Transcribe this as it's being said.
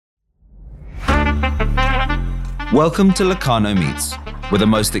Welcome to Locarno Meets, where the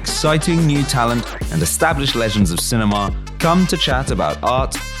most exciting new talent and established legends of cinema come to chat about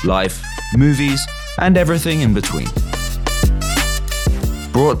art, life, movies, and everything in between.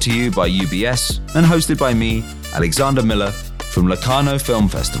 Brought to you by UBS and hosted by me, Alexander Miller, from Locarno Film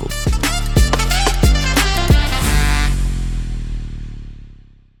Festival.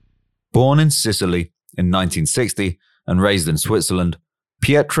 Born in Sicily in 1960 and raised in Switzerland,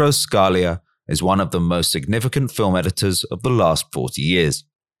 Pietro Scalia is one of the most significant film editors of the last 40 years.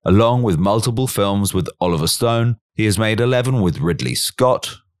 Along with multiple films with Oliver Stone, he has made 11 with Ridley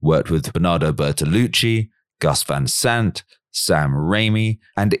Scott, worked with Bernardo Bertolucci, Gus Van Sant, Sam Raimi,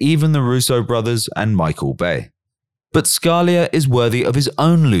 and even the Russo brothers and Michael Bay. But Scalia is worthy of his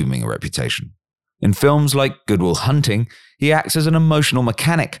own looming reputation. In films like Good Will Hunting, he acts as an emotional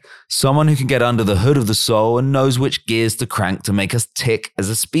mechanic, someone who can get under the hood of the soul and knows which gears to crank to make us tick as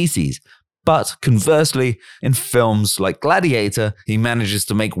a species. But conversely, in films like Gladiator, he manages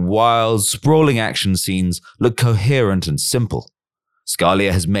to make wild, sprawling action scenes look coherent and simple.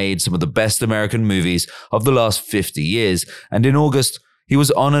 Scalia has made some of the best American movies of the last 50 years, and in August, he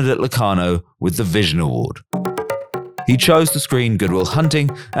was honored at Locarno with the Vision Award. He chose to screen Good Will Hunting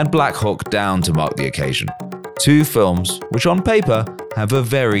and Black Hawk Down to mark the occasion, two films which on paper have a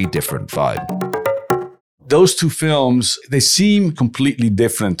very different vibe. Those two films, they seem completely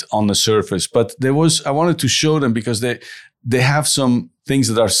different on the surface, but I wanted to show them because they have some things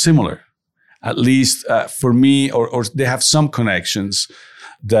that are similar, at least for me, or they have some connections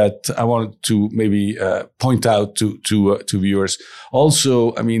that I wanted to maybe point out to viewers.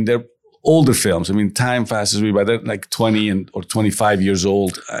 Also, I mean, they're older films. I mean, time passes by. They're like 20 or 25 years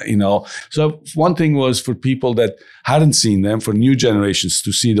old, So one thing was for people that hadn't seen them, for new generations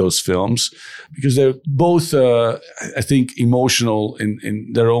to see those films, because they're both, I think, emotional in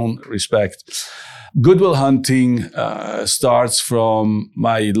their own respect. Good Will Hunting starts from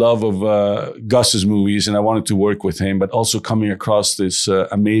my love of Gus's movies, and I wanted to work with him, but also coming across this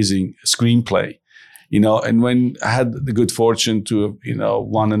amazing screenplay. And when I had the good fortune to,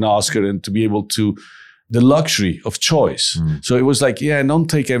 won an Oscar and to be able to, the luxury of choice. So it was like, don't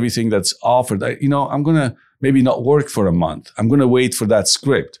take everything that's offered. I'm going to maybe not work for a month. I'm going to wait for that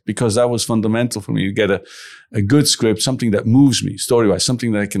script, because that was fundamental for me to get a good script, something that moves me story-wise,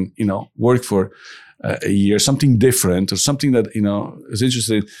 something that I can, work for a year, something different or something that, is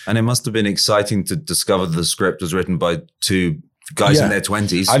interesting. And it must have been exciting to discover the script was written by two guys in their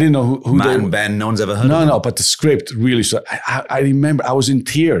 20s. I didn't know who Matt they were. And Ben, no one's ever heard of them. No, but the script really. So I remember I was in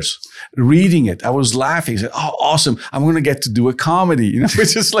tears reading it. I was laughing. I said, "Oh, awesome! I'm going to get to do a comedy."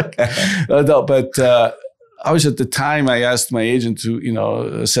 Which is like, but I was at the time. I asked my agent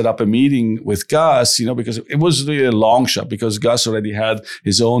to set up a meeting with Gus. Because it was really a long shot, because Gus already had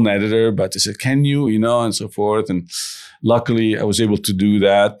his own editor. But he said, "Can you?" And so forth. And luckily, I was able to do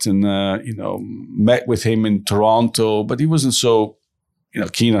that, and met with him in Toronto. But he wasn't so,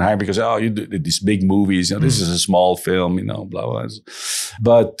 keen on hiring, because you did these big movies. This is a small film. Blah blah.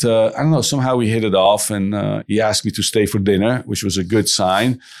 But I don't know. Somehow we hit it off, and he asked me to stay for dinner, which was a good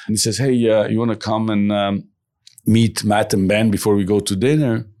sign. And he says, "Hey, you want to come and meet Matt and Ben before we go to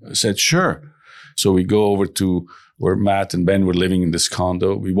dinner?" I said, "Sure." So we go over to where Matt and Ben were living in this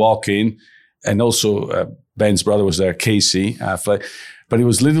condo. We walk in, and also Ben's brother was there, Casey Affleck. But it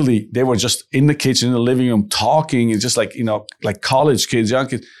was literally, they were just in the kitchen, in the living room, talking, and just like, like college kids, young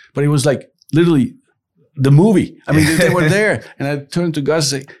kids. But it was like literally the movie. I mean, they were there. And I turned to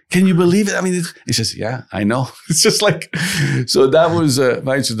Gus and said, "Can you believe it?" I mean, he says, "Yeah, I know." It's just like, so that was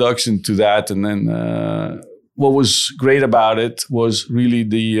my introduction to that. And then what was great about it was really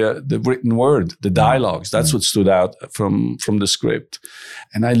the written word, the dialogues. That's what stood out from the script.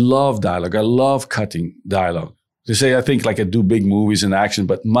 And I love dialogue. I love cutting dialogue. They say, I think, like, I do big movies and action,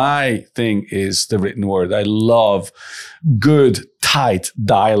 but my thing is the written word. I love good, tight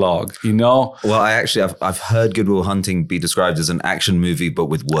dialogue, Well, I've heard Good Will Hunting be described as an action movie, but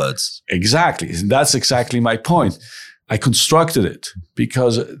with words. Exactly. That's exactly my point. I constructed it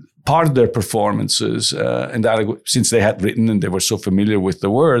because part of their performances, and that, since they had written and they were so familiar with the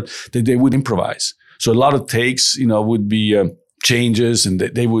word, that they would improvise. So a lot of takes, would be changes, and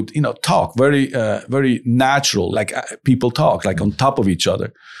they would, talk very, very natural, like people talk, like on top of each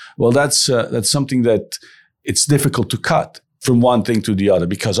other. Well, that's something that it's difficult to cut from one thing to the other,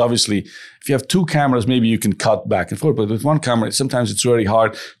 because obviously if you have two cameras, maybe you can cut back and forth, but with one camera, sometimes it's very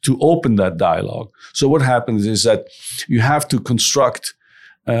hard to open that dialogue. So what happens is that you have to construct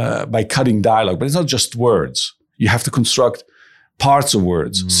by cutting dialogue, but it's not just words. You have to construct parts of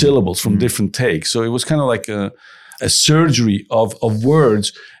words, syllables from different takes. So it was kind of like a surgery of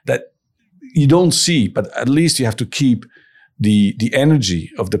words that you don't see, but at least you have to keep the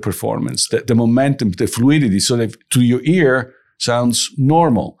energy of the performance, the momentum, the fluidity, so that to your ear sounds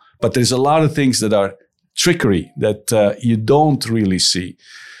normal. But there's a lot of things that are trickery that you don't really see.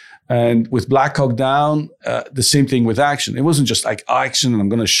 And with Black Hawk Down, the same thing with action. It wasn't just like action and I'm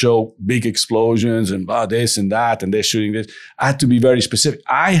going to show big explosions and this and that and they're shooting this. I had to be very specific.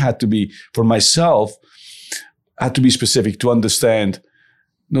 I had to be, for myself, I had to be specific to understand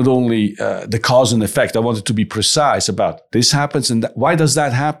not only the cause and effect. I wanted to be precise about this happens and why does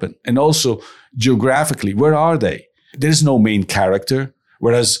that happen? And also geographically, where are they? There's no main character.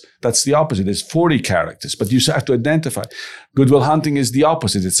 Whereas that's the opposite. There's 40 characters, but you have to identify. Good Will Hunting is the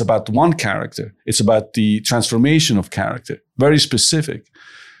opposite. It's about one character. It's about the transformation of character. Very specific.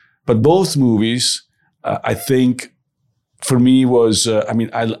 But both movies, I think, for me was,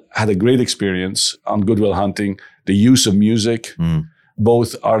 I had a great experience on Good Will Hunting. The use of music,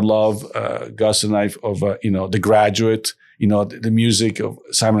 both our love, Gus and I, of, The Graduate, the music of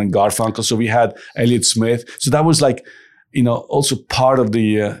Simon and Garfunkel. So we had Elliott Smith. So that was like, also part of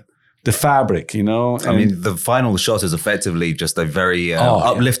the fabric, And the final shot is effectively just a very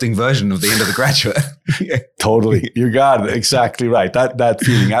uplifting version of the end of The Graduate. Totally. You got it. Exactly right. That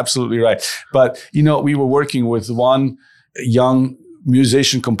feeling. Absolutely right. But, we were working with one young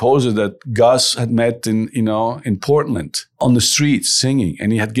musician composer that Gus had met in Portland on the streets singing.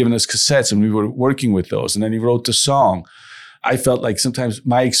 And he had given us cassettes and we were working with those. And then he wrote the song. I felt like sometimes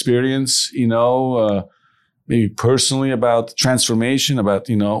my experience, maybe personally about transformation, about,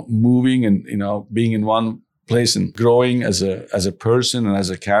 moving and, being in one place and growing as a person and as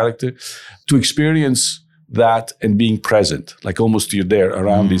a character, to experience that and being present, like almost you're there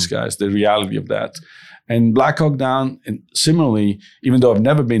around these guys, the reality of that. And Black Hawk Down, and similarly, even though I've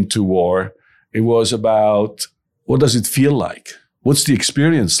never been to war, it was about what does it feel like? What's the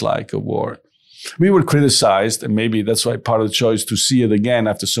experience like of war? We were criticized, and maybe that's why part of the choice to see it again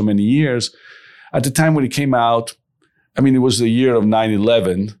after so many years. At the time when it came out, it was the year of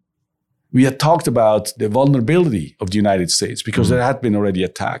 9/11. We had talked about the vulnerability of the United States because there had been already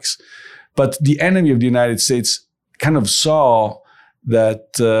attacks. But the enemy of the United States kind of saw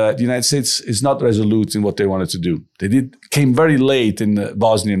that the United States is not resolute in what they wanted to do. They came very late in the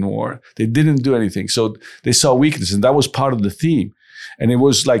Bosnian War. They didn't do anything. So they saw weakness, and that was part of the theme. And it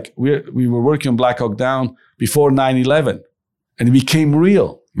was like we were working on Black Hawk Down before 9/11, and it became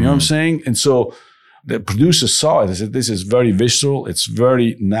real. You know what I'm saying? And so the producers saw it. They said, this is very visceral. It's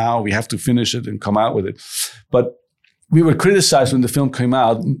very now. We have to finish it and come out with it. But we were criticized when the film came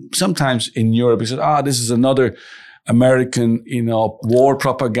out. Sometimes in Europe, we said, this is another American, war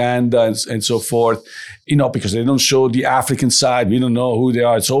propaganda and so forth, because they don't show the African side. We don't know who they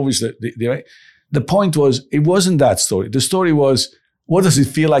are. It's always the point was, it wasn't that story. The story was, what does it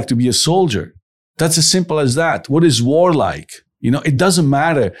feel like to be a soldier? That's as simple as that. What is war like? It doesn't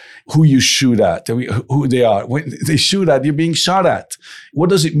matter who you shoot at, who they are. When they shoot at, you're being shot at.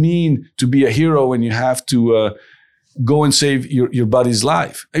 What does it mean to be a hero when you have to go and save your buddy's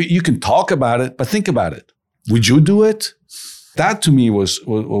life? You can talk about it, but think about it. Would you do it? That to me was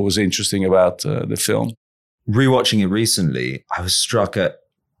what was interesting about the film. Rewatching it recently, I was struck at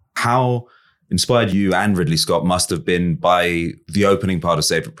how inspired you and Ridley Scott must have been by the opening part of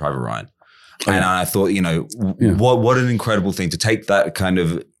Saving Private Ryan. And I thought, what an incredible thing to take that kind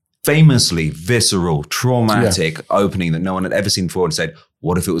of famously visceral, traumatic opening that no one had ever seen before and said,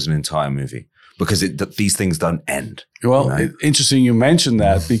 what if it was an entire movie? Because these things don't end. Well, interesting you mentioned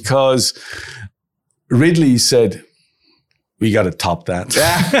that because Ridley said, we got to top that.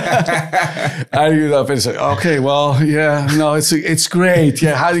 I said, okay, well, it's great.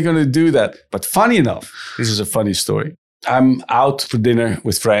 Yeah, how are you going to do that? But funny enough, this is a funny story. I'm out for dinner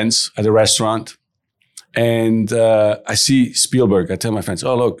with friends at a restaurant and I see Spielberg. I tell my friends,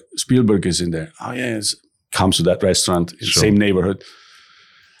 look, Spielberg is in there. Oh, yeah, comes to that restaurant in the same neighborhood.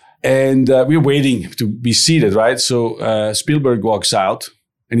 And we're waiting to be seated, right? So Spielberg walks out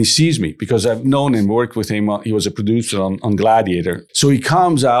and he sees me because I've known him, worked with him. He was a producer on Gladiator. So he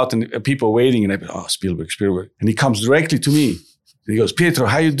comes out and people are waiting and I go, Spielberg. And he comes directly to me. And he goes, Pietro,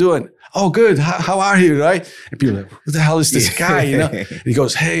 how you doing? Oh, good. How are you, right? And people are like, who the hell is this guy, And he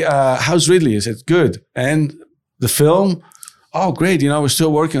goes, hey, how's Ridley? I said, good. And the film? Oh, great. We're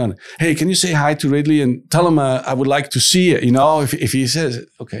still working on it. Hey, can you say hi to Ridley and tell him I would like to see it, if he says,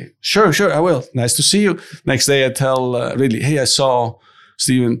 okay, sure, I will. Nice to see you. Next day, I tell Ridley, hey, I saw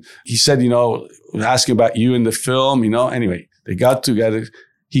Steven. He said, asking about you in the film, Anyway, they got together.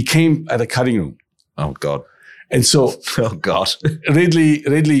 He came at a cutting room. Oh, God. And so,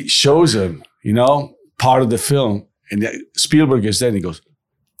 Ridley shows him, part of the film, and Spielberg is there, and he goes,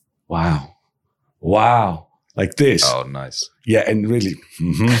 "Wow, wow, like this. Oh, nice. Yeah, and really,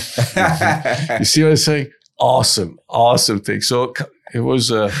 you see what I'm saying? Awesome thing. So it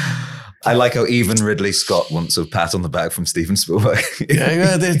was. I like how even Ridley Scott wants a pat on the back from Steven Spielberg.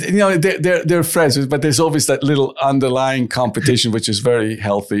 Yeah, they're friends, but there's always that little underlying competition, which is very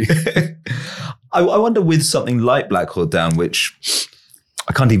healthy. I wonder with something like Black Hawk Down, which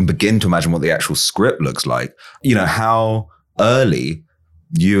I can't even begin to imagine what the actual script looks like, how early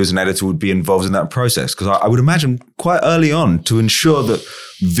you as an editor would be involved in that process. Because I would imagine quite early on to ensure that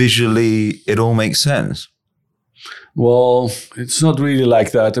visually it all makes sense. Well, it's not really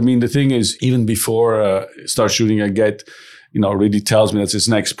like that. I mean, the thing is, even before I start shooting, I get, Ridley tells me that's his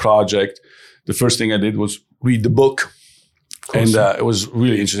next project. The first thing I did was read the book. And it was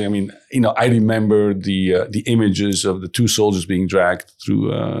really interesting. I mean, I remember the images of the two soldiers being dragged through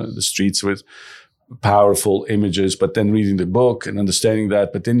the streets with powerful images, but then reading the book and understanding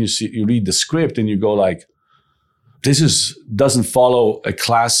that. But then you read the script and you go like, this doesn't follow a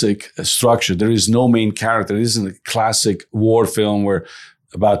classic structure. There is no main character. It isn't a classic war film where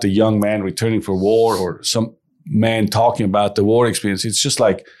about a young man returning for war or some man talking about the war experience. It's just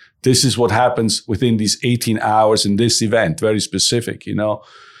like, this is what happens within these 18 hours in this event, very specific,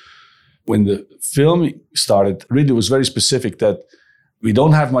 When the film started, Ridley was very specific that we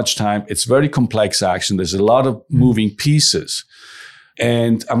don't have much time. It's very complex action. There's a lot of moving pieces.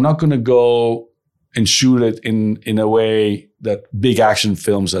 And I'm not going to go and shoot it in a way that big action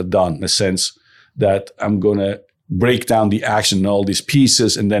films are done, in a sense that I'm going to break down the action in all these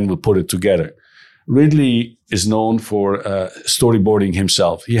pieces and then we'll put it together. Ridley is known for storyboarding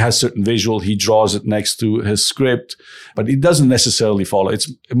himself. He has certain visual, he draws it next to his script, but it doesn't necessarily follow. It's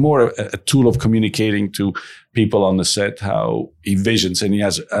more a tool of communicating to people on the set how he visions, and he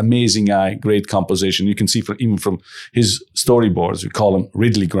has amazing eye, great composition. You can see even from his storyboards, we call them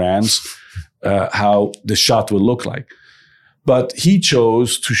Ridleygrams, how the shot will look like. But he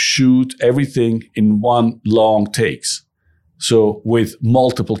chose to shoot everything in one long takes. So with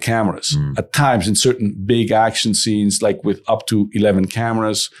multiple cameras, at times in certain big action scenes, like with up to 11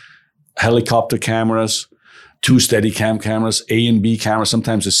 cameras, helicopter cameras, 2 Steadicam cameras, A and B cameras,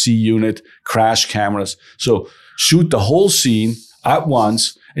 sometimes a C unit, crash cameras. So shoot the whole scene at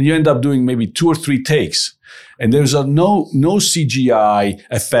once, and you end up doing maybe 2 or 3 takes. And there's no CGI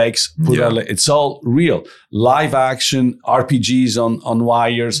effects put on. It's all real. Live action, RPGs on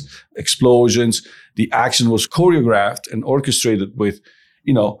wires, explosions. The action was choreographed and orchestrated with,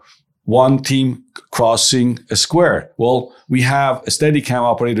 one team crossing a square. Well, we have a Steadicam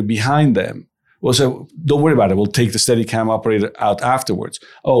operator behind them. We'll say, don't worry about it. We'll take the Steadicam operator out afterwards.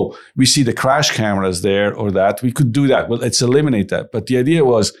 Oh, we see the crash cameras there or that. We could do that. Well, let's eliminate that. But the idea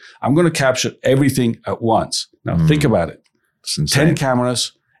was, I'm going to capture everything at once. Now, think about it. 10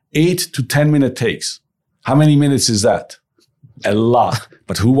 cameras, 8 to 10 minute takes. How many minutes is that? A lot.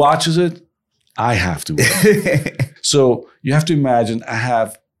 But who watches it? I have to. So you have to imagine I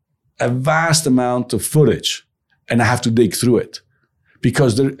have a vast amount of footage and I have to dig through it.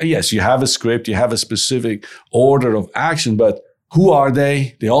 Because yes, you have a script, you have a specific order of action, but who are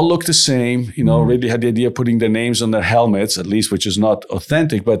they? They all look the same. Ridley had the idea of putting their names on their helmets, at least, which is not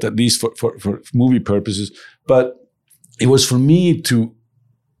authentic, but at least for movie purposes. But it was for me to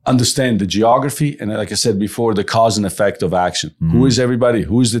understand the geography and, like I said before, the cause and effect of action. Who is everybody?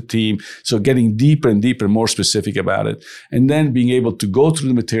 Who is the team? So getting deeper and deeper, more specific about it. And then being able to go through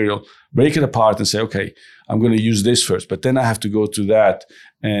the material, break it apart and say, okay, I'm going to use this first, but then I have to go to that.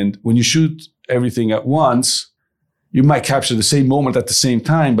 And when you shoot everything at once, you might capture the same moment at the same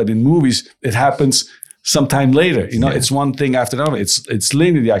time, but in movies, it happens sometime later. It's one thing after another. It's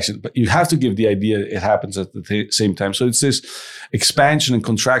linear, the action, but you have to give the idea it happens at the same time. So it's this expansion and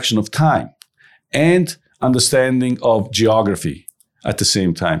contraction of time and understanding of geography at the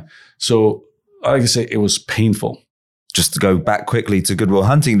same time. So like I say, it was painful. Just to go back quickly to Good Will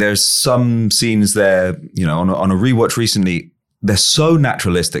Hunting, there's some scenes there, on a rewatch recently, they're so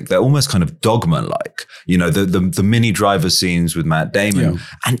naturalistic. They're almost kind of Dogma-like, the Mini Driver scenes with Matt Damon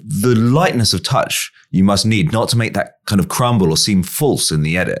and the lightness of touch you must need not to make that kind of crumble or seem false in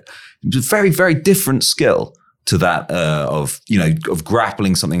the edit. It's a very, very different skill to that of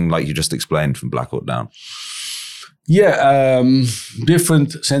grappling something like you just explained from Black Hawk Down. Yeah,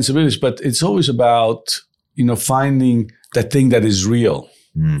 different sensibilities, but it's always about, finding that thing that is real,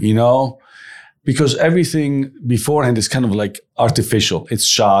 because everything beforehand is kind of like artificial. It's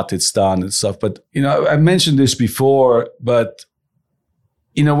shot, it's done and stuff. But, I mentioned this before, but,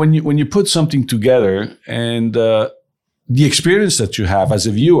 when you put something together and the experience that you have as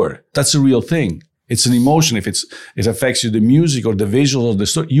a viewer, that's a real thing. It's an emotion. If it affects you, the music or the visual of the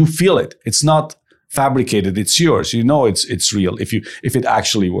story, you feel it. It's not fabricated. It's yours. You know it's real if it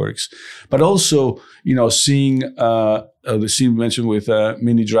actually works. But also, seeing the scene mentioned with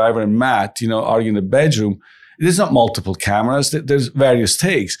Minnie Driver and Matt, arguing in the bedroom. There's not multiple cameras. There's various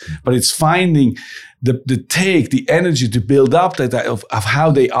takes, but it's finding the take, the energy to build up that of how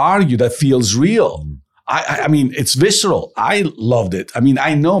they argue that feels real. I mean, it's visceral. I loved it. I mean,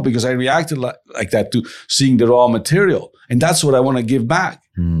 I know because I reacted like that to seeing the raw material. And that's what I want to give back.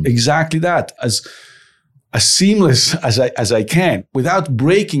 Exactly that. As seamless as I can without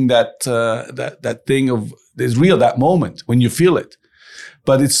breaking that thing of it's real, that moment when you feel it.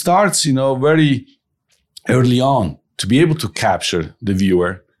 But it starts, very early on to be able to capture the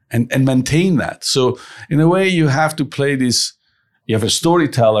viewer and maintain that. So in a way, you have to play this. You have a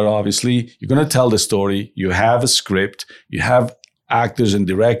storyteller, obviously. You're going to tell the story. You have a script. You have actors and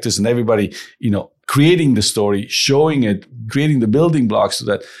directors and everybody, creating the story, showing it, creating the building blocks to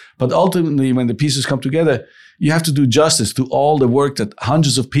that. But ultimately, when the pieces come together, you have to do justice to all the work that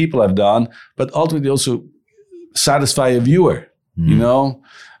hundreds of people have done, but ultimately also satisfy a viewer,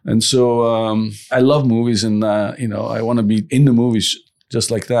 And so I love movies and, I want to be in the movies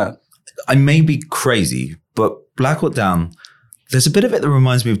just like that. I may be crazy, but Black Hawk Down, there's a bit of it that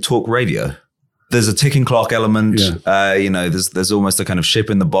reminds me of talk radio. There's a ticking clock element. Yeah. There's almost a kind of ship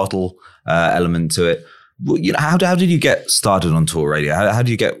in the bottle element to it. Well, how did you get started on talk radio? How did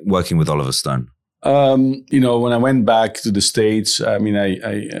you get working with Oliver Stone? When I went back to the States, I mean,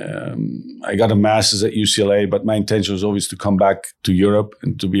 I got a master's at UCLA, but my intention was always to come back to Europe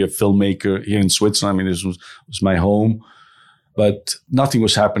and to be a filmmaker here in Switzerland. I mean, this was my home, but nothing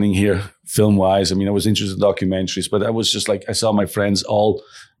was happening here film-wise. I mean, I was interested in documentaries, but I was just like, I saw my friends all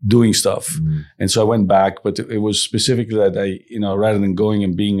doing stuff. And so I went back, but it was specifically that I, rather than going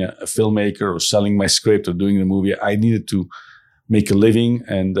and being a filmmaker or selling my script or doing the movie, I needed to make a living.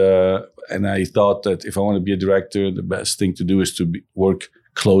 And I thought that if I want to be a director, the best thing to do is to work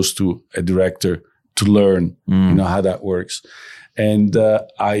close to a director to learn, how that works. And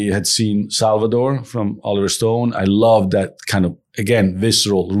I had seen Salvador from Oliver Stone. I loved that kind of, again,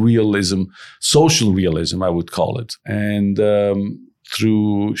 visceral realism, social realism, I would call it. And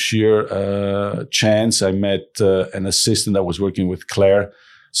through sheer chance, I met an assistant that was working with Claire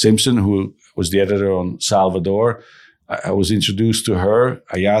Simpson, who was the editor on Salvador. I was introduced to her.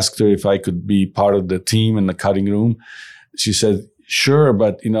 I asked her if I could be part of the team in the cutting room. She said, sure,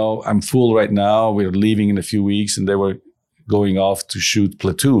 but, I'm full right now. We're leaving in a few weeks. And they were going off to shoot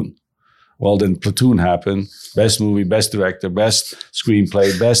Platoon. Well, then Platoon happened. Best movie, best director, best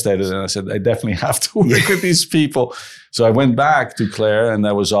screenplay, best editor. And I said, I definitely have to work with these people. So I went back to Claire and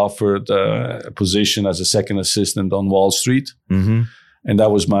I was offered a position as a second assistant on Wall Street. Mm-hmm. And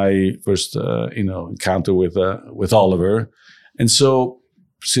that was my first, encounter with Oliver. And so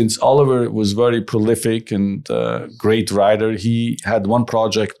since Oliver was very prolific and great writer, he had one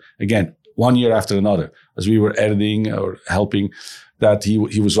project, again, 1 year after another, as we were editing or helping, that he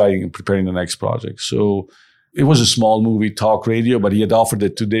was writing and preparing the next project. So it was a small movie, talk radio, but he had offered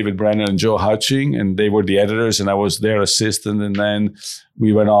it to David Brenner and Joe Hutching, and they were the editors, and I was their assistant. And then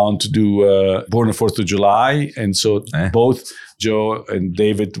we went on to do Born on 4th of July. And so both Joe and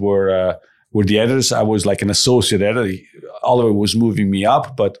David were the editors. I was like an associate editor. Oliver was moving me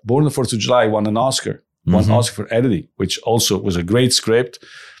up, but Born on 4th of July won an Oscar, won an Oscar for editing, which also was a great script.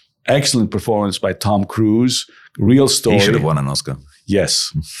 Excellent performance by Tom Cruise. Real story. He should have won an Oscar.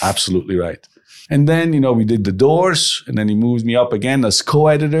 Yes, absolutely right. And then, we did The Doors, and then he moved me up again as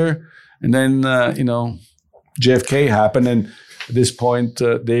co-editor. And then, JFK happened. And at this point,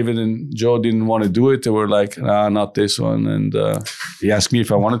 David and Joe didn't want to do it. They were like, nah, not this one. And he asked me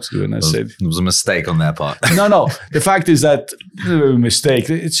if I wanted to do it. And I said... It was a mistake on their part. No. The fact is that it was a mistake.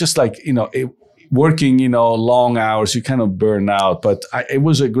 It's just like, working, long hours, you kind of burn out. But it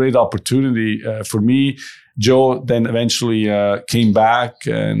was a great opportunity for me. Joe then eventually came back,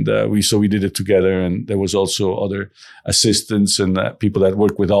 and we did it together. And there was also other assistants and people that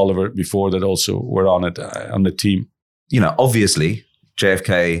worked with Oliver before that also were on it on the team. Obviously,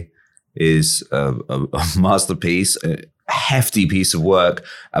 JFK is a masterpiece, a hefty piece of work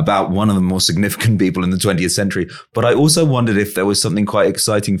about one of the more significant people in the 20th century. But I also wondered if there was something quite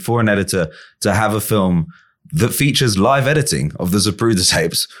exciting for an editor to have a film that features live editing of the Zapruder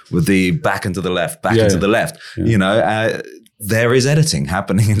tapes with the back and to the left, into the left. Yeah. There is editing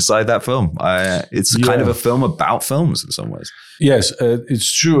happening inside that film. It's kind of a film about films in some ways. Yes,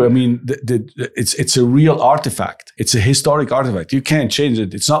 it's true. I mean, it's a real artifact. It's a historic artifact. You can't change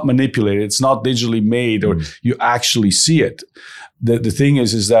it. It's not manipulated. It's not digitally made, or you actually see it. The thing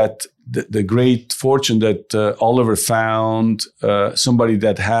is that the great fortune that Oliver found somebody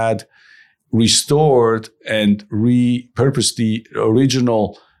that had restored and repurposed the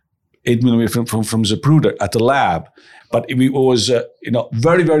original 8mm from Zapruder at the lab. But it was,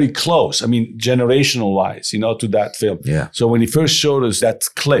 very, very close. I mean, generational wise, to that film. Yeah. So when he first showed us that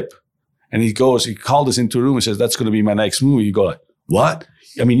clip, and he called us into a room and says, "That's going to be my next movie." You go like, "What?"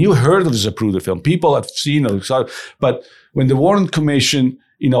 I mean, you heard of the Zapruder film. People have seen it. But when the Warren Commission,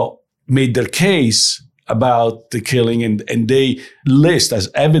 made their case about the killing and they list as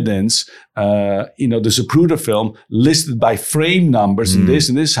evidence, the Zapruder film listed by frame numbers and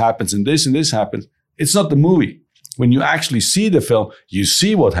this happens and this happens. It's not the movie. When you actually see the film, you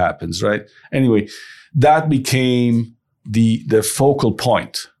see what happens, right? Anyway, that became the focal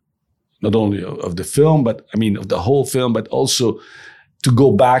point, not only of the film, but of the whole film, but also to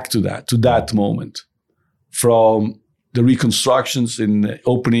go back to that moment, from the reconstructions in the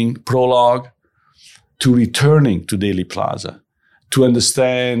opening prologue to returning to Dealey Plaza, to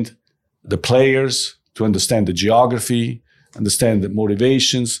understand the players, to understand the geography, understand the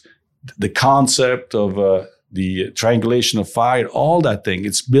motivations, the concept of the triangulation of fire, all that thing.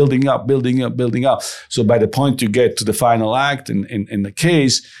 It's building up. So by the point you get to the final act in the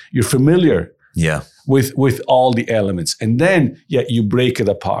case, you're familiar with all the elements. And then, you break it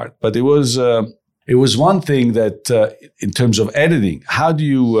apart. But it was one thing that in terms of editing, how do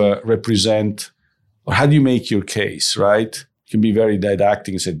you represent, or how do you make your case, right? You can be very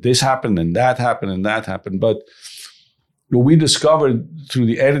didactic and say, this happened and that happened and that happened. But what we discovered through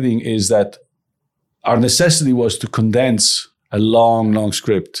the editing is that our necessity was to condense a long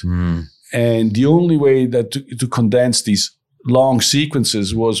script. And the only way that to condense these long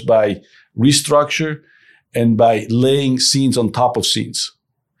sequences was by restructure and by laying scenes on top of scenes.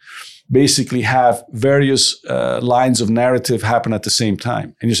 Basically have various lines of narrative happen at the same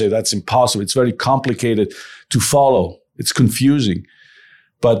time. And you say, that's impossible. It's very complicated to follow. It's confusing.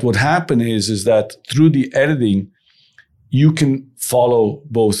 But what happened is that through the editing, you can follow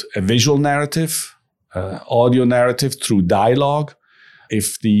both a visual narrative, audio narrative through dialogue.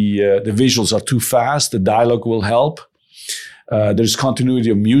 If the visuals are too fast, the dialogue will help. There's continuity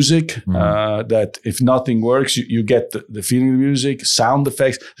of music, that if nothing works, you get the feeling of the music, sound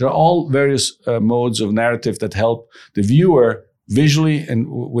effects. There are all various modes of narrative that help the viewer visually and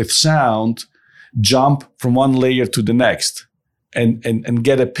with sound jump from one layer to the next and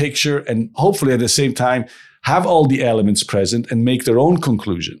get a picture, and hopefully at the same time have all the elements present and make their own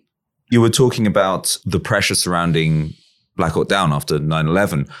conclusion. You were talking about the pressure surrounding Black Hawk Down after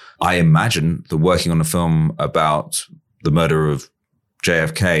 9/11. I imagine that working on a film about the murder of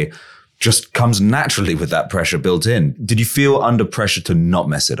JFK just comes naturally with that pressure built in. Did you feel under pressure to not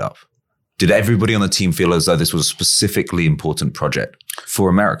mess it up? Did everybody on the team feel as though this was a specifically important project for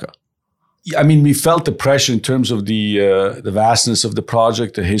America? I mean, we felt the pressure in terms of the vastness of the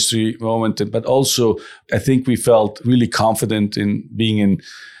project, the history moment, but also I think we felt really confident in being in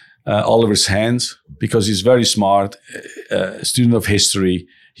Oliver's hands, because he's very smart, a student of history.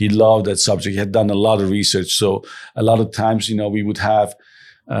 He loved that subject. He had done a lot of research. So a lot of times, we would have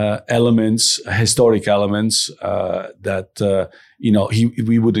historic elements that,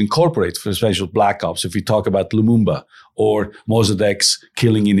 we would incorporate, for especially Black Ops. If we talk about Lumumba or Mossadegh's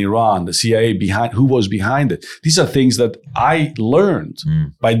killing in Iran, the CIA who was behind it. These are things that I learned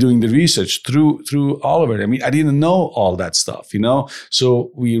by doing the research through Oliver. I mean, I didn't know all that stuff,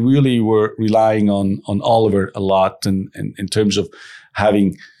 So we really were relying on Oliver a lot, and in terms of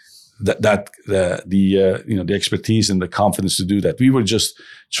having the expertise and the confidence to do that. We were just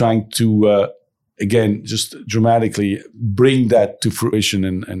trying to again, just dramatically bring that to fruition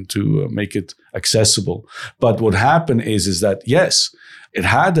and to make it accessible. But what happened is that, yes, it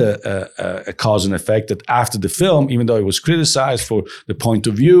had a cause and effect that after the film, even though it was criticized for the point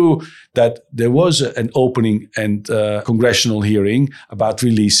of view, that there was an opening and congressional hearing about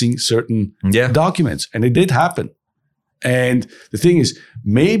releasing certain documents. And it did happen. And the thing is,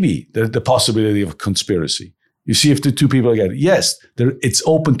 maybe the possibility of a conspiracy. You see, if the two people are together, yes, it's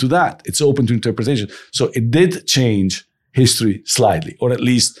open to that. It's open to interpretation. So it did change history slightly, or at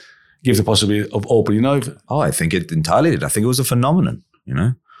least give the possibility of opening. I think it entirely did. I think it was a phenomenon,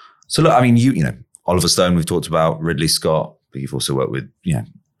 So look, I mean, Oliver Stone, we've talked about, Ridley Scott, but you've also worked with,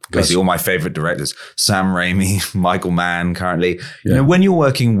 basically all my favorite directors, Sam Raimi, Michael Mann currently. When you're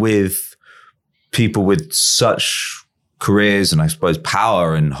working with people with such careers and I suppose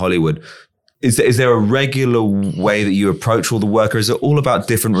power in Hollywood, is there a regular way that you approach all the work, or is it all about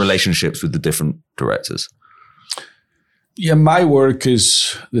different relationships with the different directors? Yeah, my work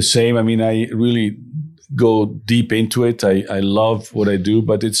is the same. I mean, I really go deep into it. I love what I do,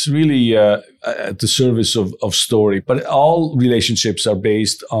 but it's really at the service of story. But all relationships are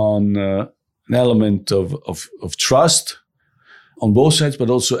based on an element of trust on both sides, but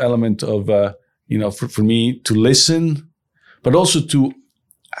also element of, for me to listen, but also to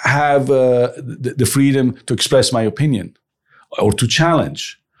have the freedom to express my opinion or to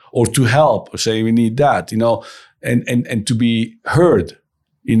challenge or to help or say we need that, and to be heard.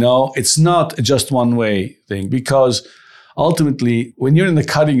 It's not just one way thing, because ultimately when you're in the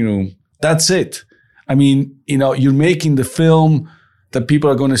cutting room, that's it. I mean, you're making the film that people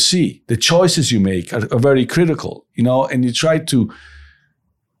are going to see. The choices you make are very critical, and you try to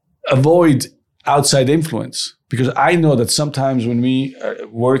avoid outside influence. Because I know that sometimes when we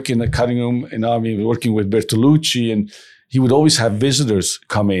work in the cutting room, we're working with Bertolucci, and he would always have visitors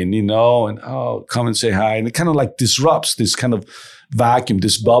come in, and come and say hi. And it kind of like disrupts this kind of vacuum,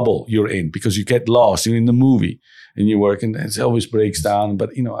 this bubble you're in, because you get lost. You're in the movie and you work, and it always breaks down. But,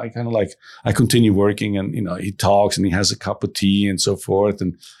 I kind of I continue working, and, he talks and he has a cup of tea and so forth.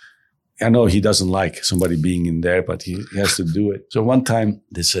 And I know he doesn't like somebody being in there, but he has to do it. So one time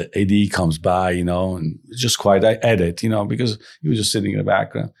this AD comes by, and just quiet. I edit, because he was just sitting in the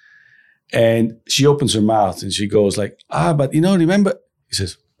background. And she opens her mouth and she goes like, but remember, he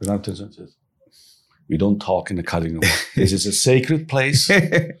says, we don't talk in the cutting room. This is a sacred place.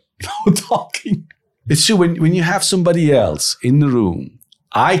 No talking. It's true. When you have somebody else in the room,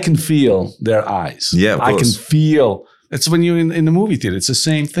 I can feel their eyes. Yeah, of course. I can feel. It's when you're in the movie theater. It's the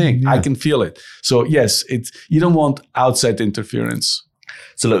same thing. Yeah. I can feel it. So yes, you don't want outside interference.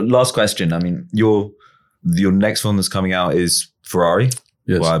 So look, last question. I mean, your next film that's coming out is Ferrari,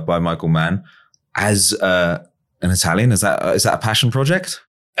 yes, by Michael Mann. As an Italian, is that a passion project?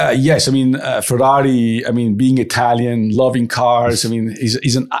 Yes, I mean Ferrari. I mean, being Italian, loving cars. I mean,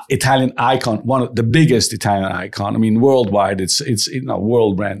 he's an Italian icon, one of the biggest Italian icon. I mean, worldwide, it's a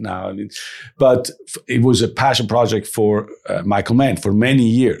world brand now. I mean, but it was a passion project for Michael Mann for many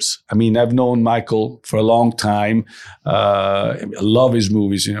years. I mean, I've known Michael for a long time. I love his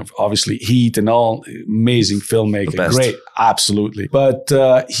movies. Obviously Heat and all, amazing filmmaker, great, absolutely. But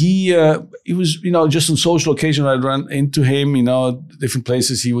he was, just on social occasion, I'd run into him, different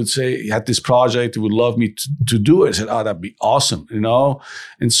places. He would say he had this project. He would love me to do it. I said, that'd be awesome,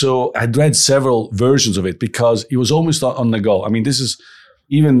 And so I'd read several versions of it because it was almost on the go. I mean, this is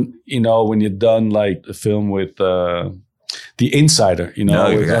even, when you've done like a film with The Insider,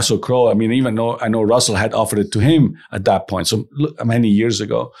 with Russell Crowe. I mean, even though I know Russell had offered it to him at that point, so many years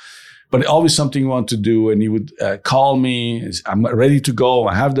ago. But always something you want to do, and he would call me. I'm ready to go.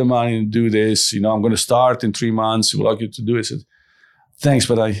 I have the money to do this. I'm going to start in 3 months. He would like you to do it. I said, thanks,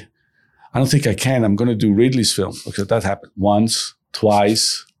 but I don't think I can. I'm going to do Ridley's film. Okay, that happened once,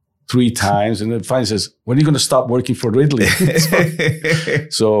 twice, 3 times. And then finally says, when are you going to stop working for Ridley?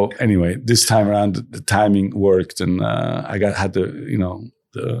 So anyway, this time around, the timing worked. And I had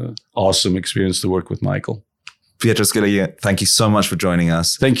the awesome experience to work with Michael. Pietro Scalia, thank you so much for joining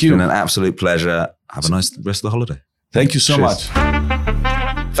us. Thank you. It's been an absolute pleasure. Have a nice rest of the holiday. Thank you so much.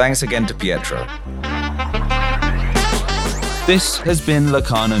 Thanks again to Pietro. This has been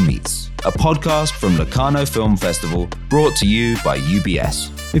Locarno Meets, a podcast from Locarno Film Festival brought to you by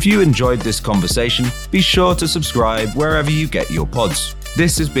UBS. If you enjoyed this conversation, be sure to subscribe wherever you get your pods.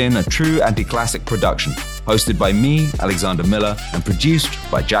 This has been a true anti-classic production, hosted by me, Alexander Miller, and produced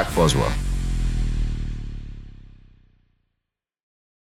by Jack Boswell.